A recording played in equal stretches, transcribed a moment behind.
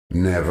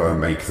Never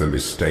make the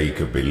mistake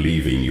of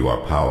believing you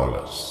are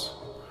powerless.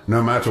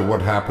 No matter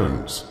what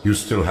happens, you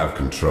still have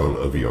control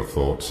over your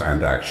thoughts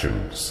and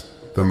actions,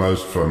 the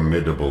most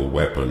formidable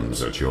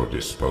weapons at your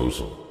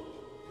disposal.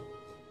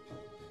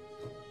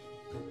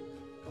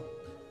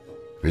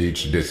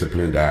 Each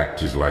disciplined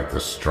act is like the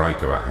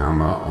strike of a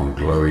hammer on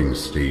glowing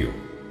steel.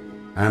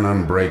 An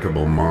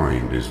unbreakable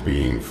mind is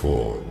being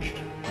forged.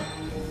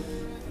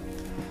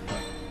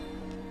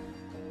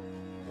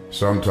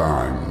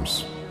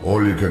 Sometimes,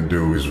 all you can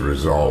do is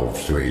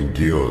resolve to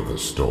endure the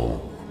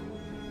storm.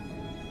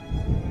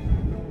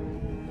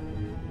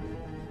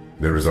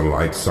 There is a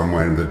light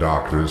somewhere in the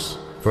darkness,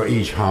 for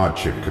each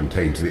hardship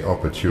contains the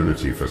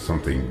opportunity for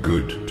something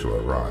good to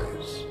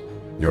arise.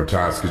 Your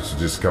task is to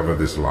discover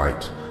this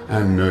light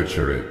and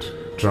nurture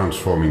it,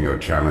 transforming your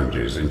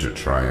challenges into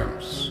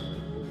triumphs.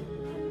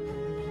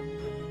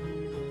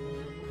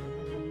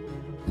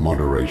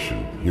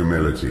 Moderation,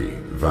 humility,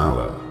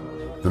 valor,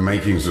 the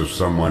makings of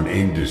someone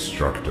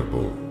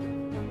indestructible.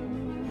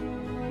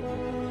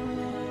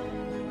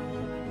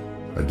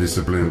 A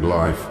disciplined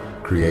life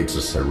creates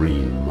a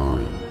serene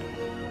mind.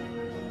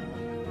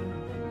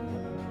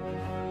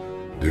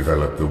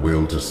 Develop the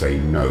will to say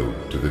no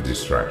to the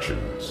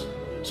distractions.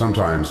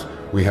 Sometimes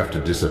we have to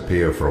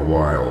disappear for a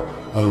while,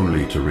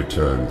 only to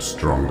return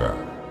stronger.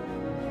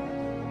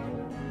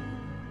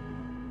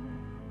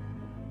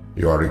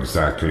 You are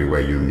exactly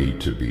where you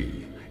need to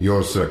be.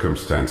 Your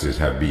circumstances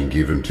have been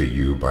given to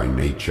you by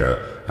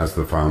nature as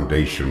the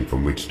foundation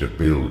from which to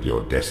build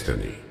your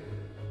destiny.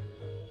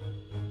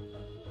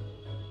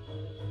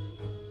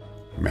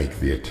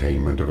 Make the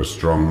attainment of a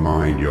strong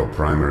mind your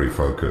primary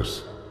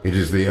focus. It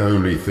is the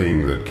only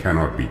thing that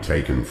cannot be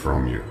taken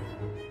from you.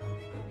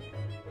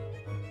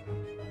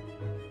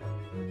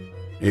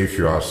 If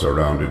you are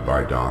surrounded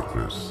by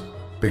darkness,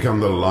 become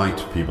the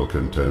light people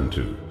can turn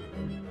to.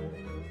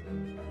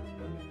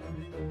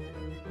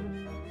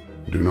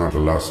 Do not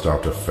lust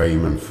after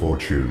fame and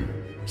fortune.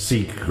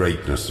 Seek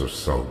greatness of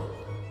soul.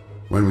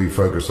 When we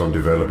focus on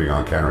developing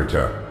our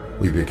character,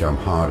 we become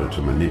harder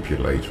to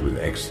manipulate with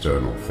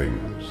external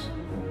things.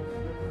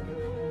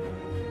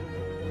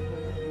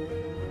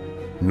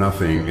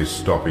 Nothing is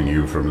stopping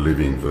you from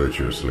living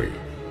virtuously.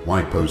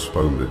 Why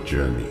postpone the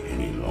journey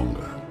any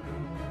longer?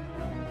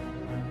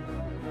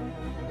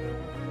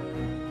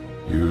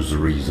 Use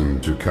reason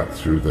to cut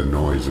through the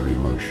noise of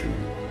emotion.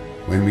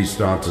 When we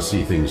start to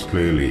see things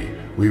clearly,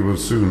 we will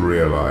soon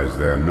realize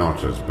they are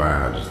not as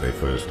bad as they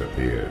first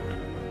appeared.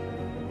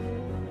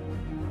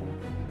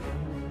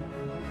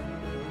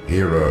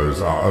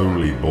 Heroes are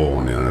only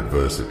born in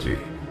adversity.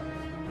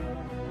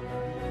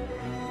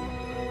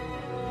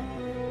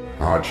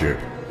 Hardship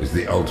is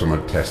the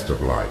ultimate test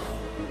of life.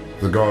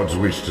 The gods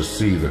wish to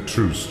see the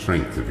true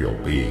strength of your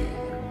being.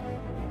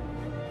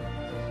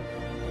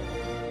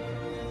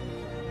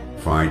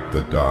 Fight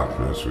the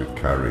darkness with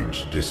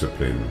courage,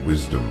 discipline,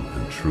 wisdom,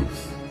 and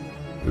truth.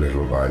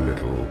 Little by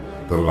little,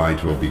 the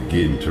light will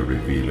begin to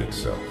reveal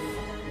itself.